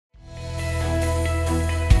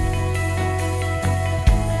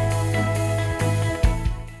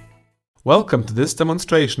Welcome to this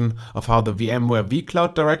demonstration of how the VMware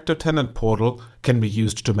vCloud Director Tenant Portal can be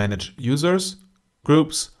used to manage users,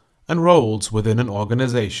 groups, and roles within an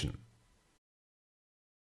organization.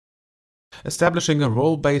 Establishing a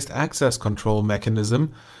role-based access control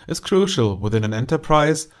mechanism is crucial within an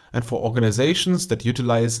enterprise and for organizations that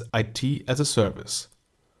utilize IT as a service.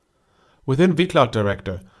 Within vCloud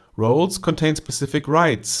Director, roles contain specific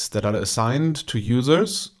rights that are assigned to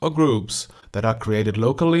users or groups that are created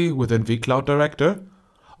locally within vCloud Director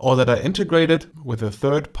or that are integrated with a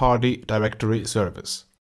third-party directory service.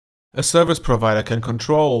 A service provider can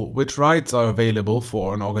control which rights are available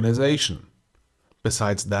for an organization.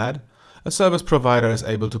 Besides that, a service provider is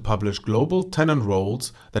able to publish global tenant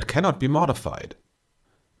roles that cannot be modified.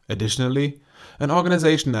 Additionally, an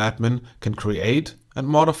organization admin can create and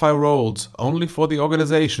modify roles only for the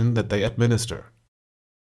organization that they administer.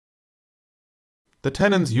 The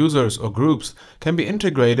tenants, users, or groups can be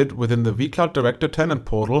integrated within the vCloud Director Tenant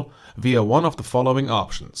Portal via one of the following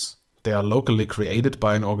options. They are locally created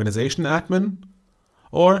by an organization admin,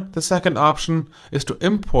 or the second option is to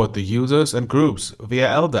import the users and groups via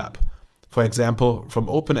LDAP, for example from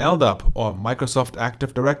OpenLDAP or Microsoft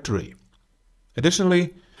Active Directory.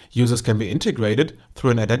 Additionally, users can be integrated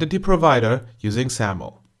through an identity provider using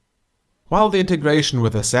SAML. While the integration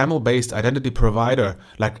with a SAML-based identity provider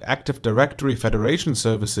like Active Directory Federation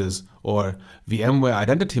Services or VMware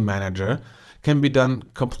Identity Manager can be done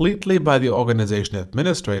completely by the organization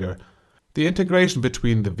administrator, the integration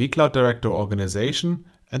between the vCloud Director organization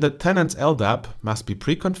and the tenant's LDAP must be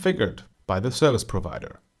pre-configured by the service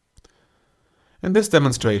provider. In this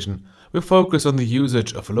demonstration, we focus on the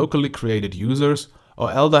usage of locally created users or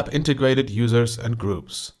LDAP integrated users and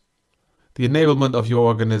groups. The enablement of your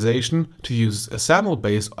organization to use a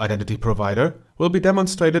SAML-based identity provider will be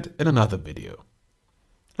demonstrated in another video.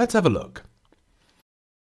 Let's have a look.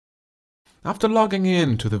 After logging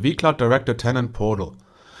in to the vCloud Director Tenant Portal,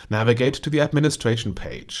 navigate to the administration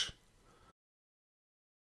page.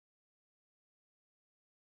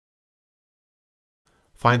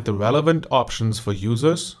 Find the relevant options for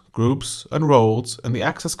users, groups, and roles in the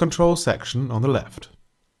Access Control section on the left.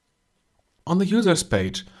 On the Users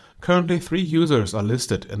page, currently 3 users are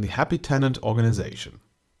listed in the Happy Tenant organization.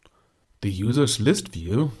 The Users List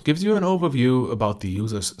view gives you an overview about the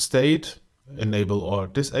user's state, enabled or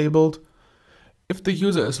disabled, if the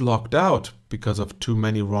user is logged out because of too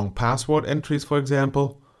many wrong password entries, for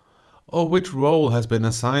example, or which role has been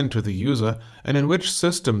assigned to the user and in which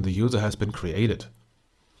system the user has been created.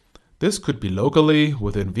 This could be locally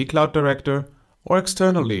within vCloud Director or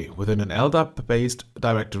externally within an LDAP-based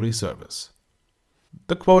directory service.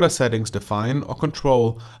 The quota settings define or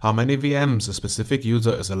control how many VMs a specific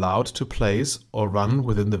user is allowed to place or run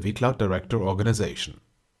within the vCloud Director organization.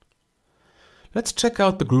 Let's check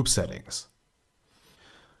out the group settings.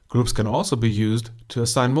 Groups can also be used to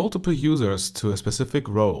assign multiple users to a specific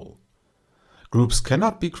role. Groups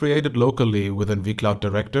cannot be created locally within vCloud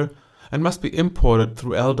Director and must be imported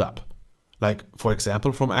through LDAP, like for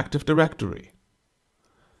example from Active Directory.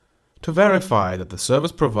 To verify that the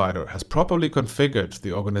service provider has properly configured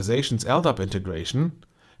the organization's LDAP integration,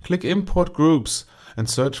 click Import Groups and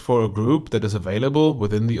search for a group that is available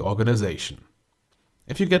within the organization.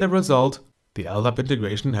 If you get a result, the LDAP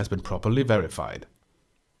integration has been properly verified.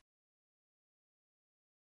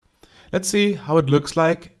 Let's see how it looks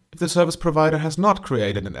like if the service provider has not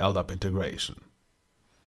created an LDAP integration.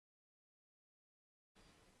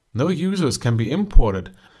 No users can be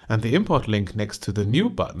imported, and the import link next to the New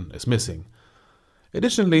button is missing.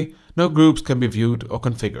 Additionally, no groups can be viewed or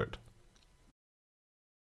configured.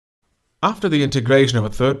 After the integration of a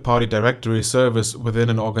third-party directory service within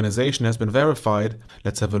an organization has been verified,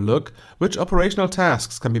 let's have a look which operational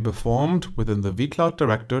tasks can be performed within the vCloud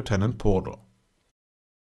Director Tenant Portal.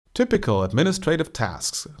 Typical administrative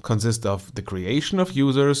tasks consist of the creation of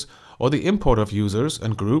users or the import of users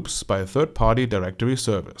and groups by a third-party directory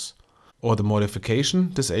service, or the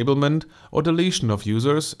modification, disablement, or deletion of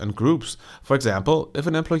users and groups, for example, if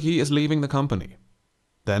an employee is leaving the company.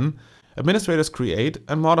 Then, administrators create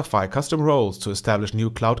and modify custom roles to establish new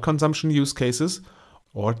cloud consumption use cases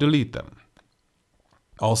or delete them.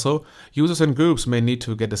 Also, users and groups may need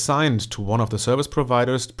to get assigned to one of the service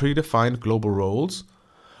provider's predefined global roles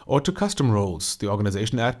or to custom roles the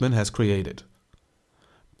organization admin has created.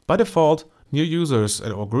 By default, new users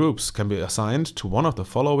or groups can be assigned to one of the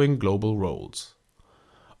following global roles: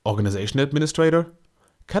 Organization Administrator,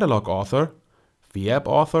 Catalog Author, vApp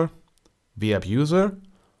Author, vApp User,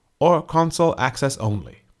 or Console Access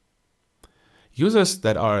Only. Users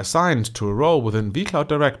that are assigned to a role within vCloud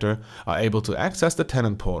Director are able to access the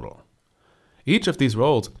tenant portal. Each of these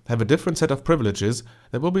roles have a different set of privileges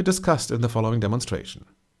that will be discussed in the following demonstration.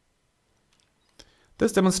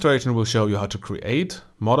 This demonstration will show you how to create,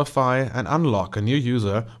 modify, and unlock a new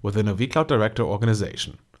user within a vCloud Director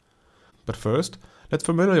organization. But first, let's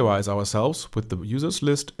familiarize ourselves with the users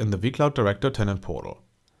list in the vCloud Director tenant portal.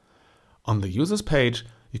 On the users page,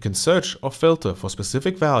 you can search or filter for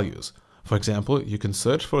specific values. For example, you can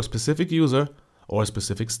search for a specific user or a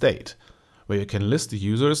specific state, where you can list the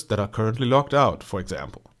users that are currently logged out, for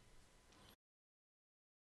example.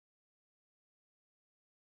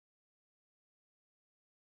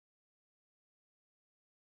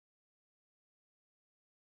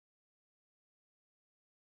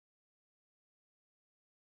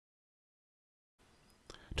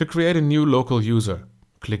 To create a new local user,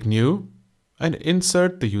 click New and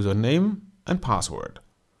insert the username and password.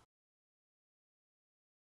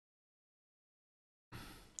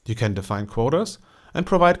 You can define quotas and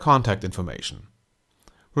provide contact information.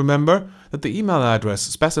 Remember that the email address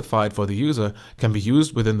specified for the user can be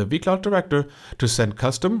used within the vCloud Director to send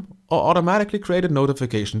custom or automatically created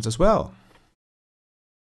notifications as well.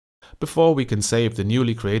 Before we can save the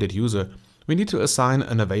newly created user, we need to assign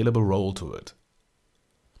an available role to it.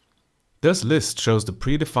 This list shows the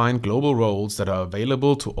predefined global roles that are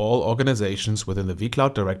available to all organizations within the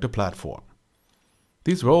vCloud Director platform.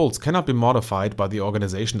 These roles cannot be modified by the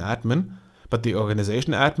organization admin, but the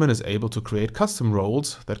organization admin is able to create custom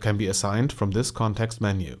roles that can be assigned from this context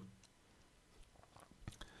menu.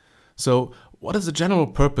 So, what is the general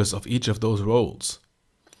purpose of each of those roles?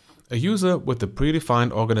 A user with the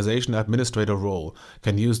predefined organization administrator role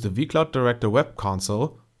can use the vCloud Director web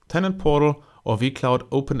console, tenant portal, or vCloud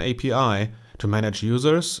Open API to manage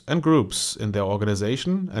users and groups in their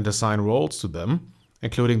organization and assign roles to them,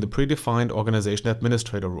 including the predefined organization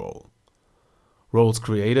administrator role. Roles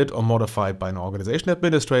created or modified by an organization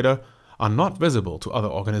administrator are not visible to other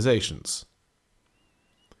organizations.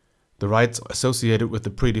 The rights associated with the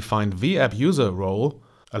predefined vApp user role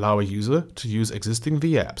allow a user to use existing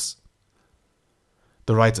vApps.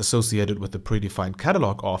 The rights associated with the predefined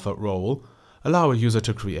catalog author role allow a user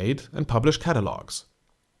to create and publish catalogs.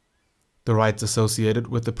 The rights associated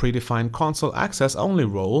with the predefined console access only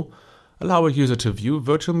role allow a user to view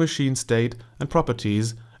virtual machine state and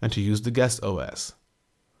properties and to use the guest OS.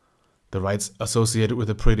 The rights associated with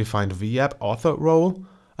the predefined vApp author role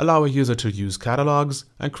allow a user to use catalogs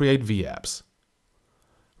and create vApps.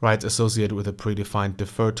 Rights associated with the predefined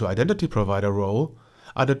deferred to identity provider role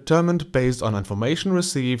are determined based on information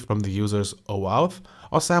received from the user's OAuth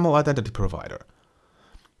or SAML identity provider.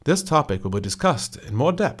 This topic will be discussed in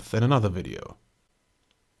more depth in another video.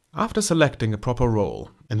 After selecting a proper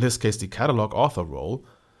role, in this case the catalog author role,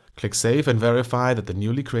 click Save and verify that the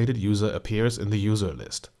newly created user appears in the user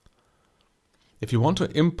list. If you want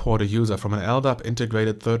to import a user from an LDAP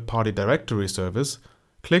integrated third-party directory service,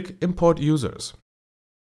 click Import Users.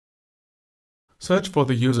 Search for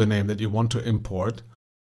the username that you want to import,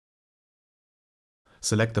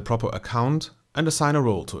 select the proper account and assign a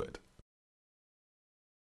role to it.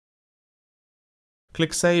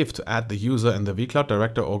 Click Save to add the user in the vCloud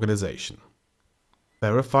Director organization.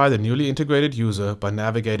 Verify the newly integrated user by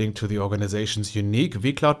navigating to the organization's unique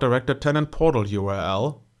vCloud Director tenant portal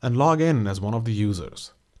URL and log in as one of the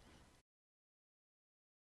users.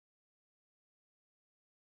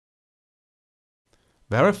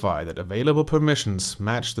 Verify that available permissions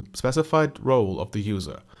match the specified role of the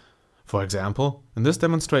user. For example, in this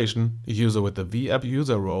demonstration, a user with the vApp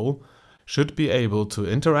user role should be able to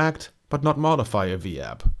interact but not modify a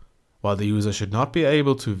vApp, while the user should not be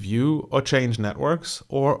able to view or change networks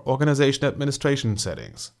or organization administration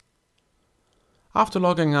settings. After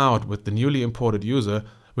logging out with the newly imported user,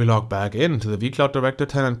 we log back into the vCloud Director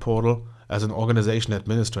tenant portal as an organization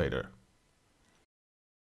administrator.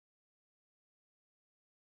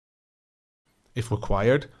 If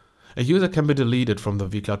required, a user can be deleted from the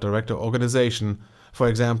vCloud Director organization, for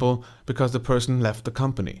example, because the person left the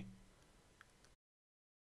company.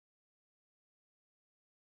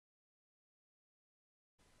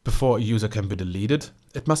 Before a user can be deleted,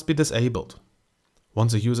 it must be disabled.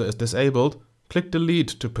 Once a user is disabled, click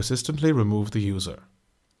Delete to persistently remove the user.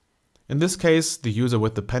 In this case, the user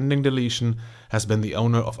with the pending deletion has been the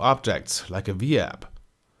owner of objects, like a vApp.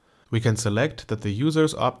 We can select that the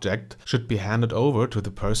user's object should be handed over to the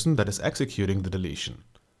person that is executing the deletion.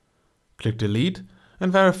 Click Delete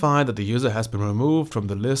and verify that the user has been removed from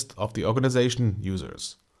the list of the organization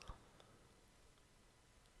users.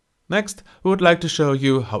 Next, we would like to show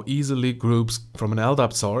you how easily groups from an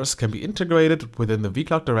LDAP source can be integrated within the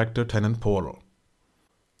vCloud Director tenant portal.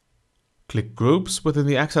 Click Groups within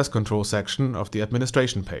the Access Control section of the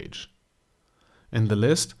administration page. In the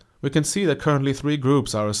list, we can see that currently 3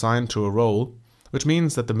 groups are assigned to a role, which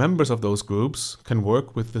means that the members of those groups can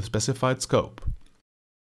work with the specified scope.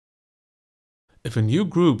 If a new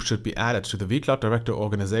group should be added to the vCloud Director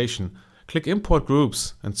organization, click Import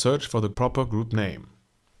Groups and search for the proper group name.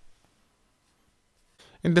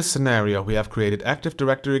 In this scenario, we have created Active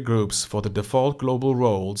Directory groups for the default global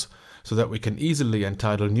roles so that we can easily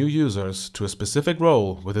entitle new users to a specific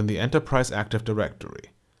role within the Enterprise Active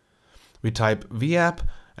Directory. We type vapp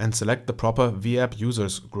and select the proper vapp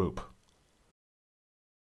users group.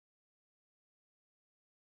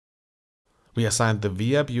 We assign the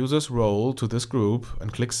vapp users role to this group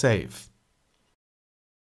and click Save.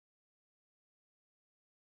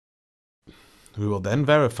 We will then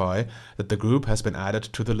verify that the group has been added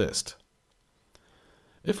to the list.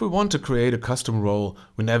 If we want to create a custom role,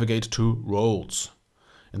 we navigate to Roles.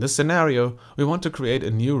 In this scenario, we want to create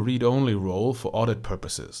a new read-only role for audit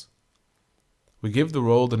purposes. We give the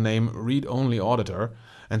role the name Read-Only Auditor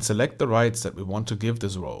and select the rights that we want to give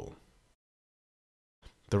this role.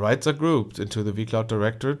 The rights are grouped into the vCloud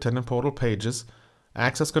Director tenant portal pages,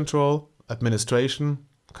 Access Control, Administration,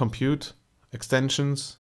 Compute,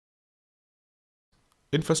 Extensions,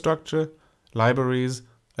 Infrastructure, Libraries,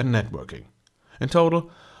 and Networking. In total,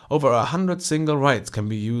 over 100 single rights can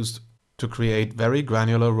be used to create very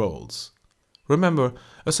granular roles. Remember,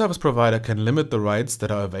 a service provider can limit the rights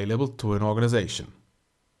that are available to an organization.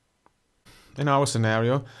 In our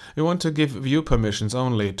scenario, we want to give view permissions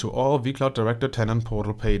only to all vCloud Director tenant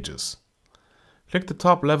portal pages. Click the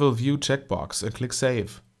top level View checkbox and click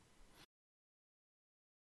Save.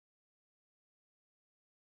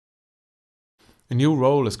 A new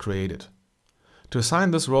role is created. To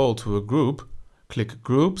assign this role to a group, click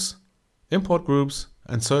Groups, Import Groups,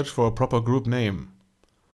 and search for a proper group name.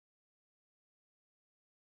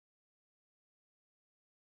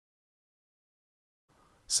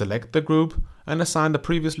 Select the group and assign the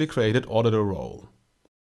previously created auditor role.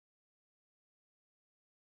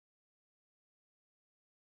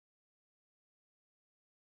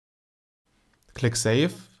 Click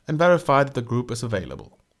Save and verify that the group is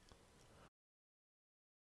available.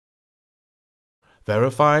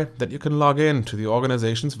 Verify that you can log in to the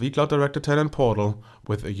organization's vCloud Director tenant portal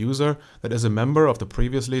with a user that is a member of the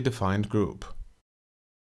previously defined group.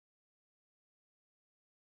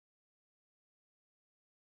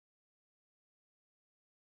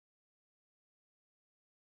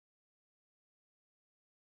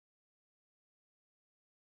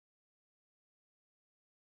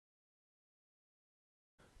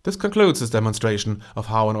 This concludes this demonstration of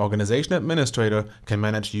how an organization administrator can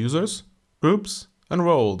manage users, groups, and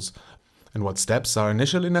roles, and what steps are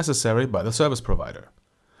initially necessary by the service provider.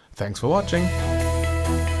 Thanks for watching!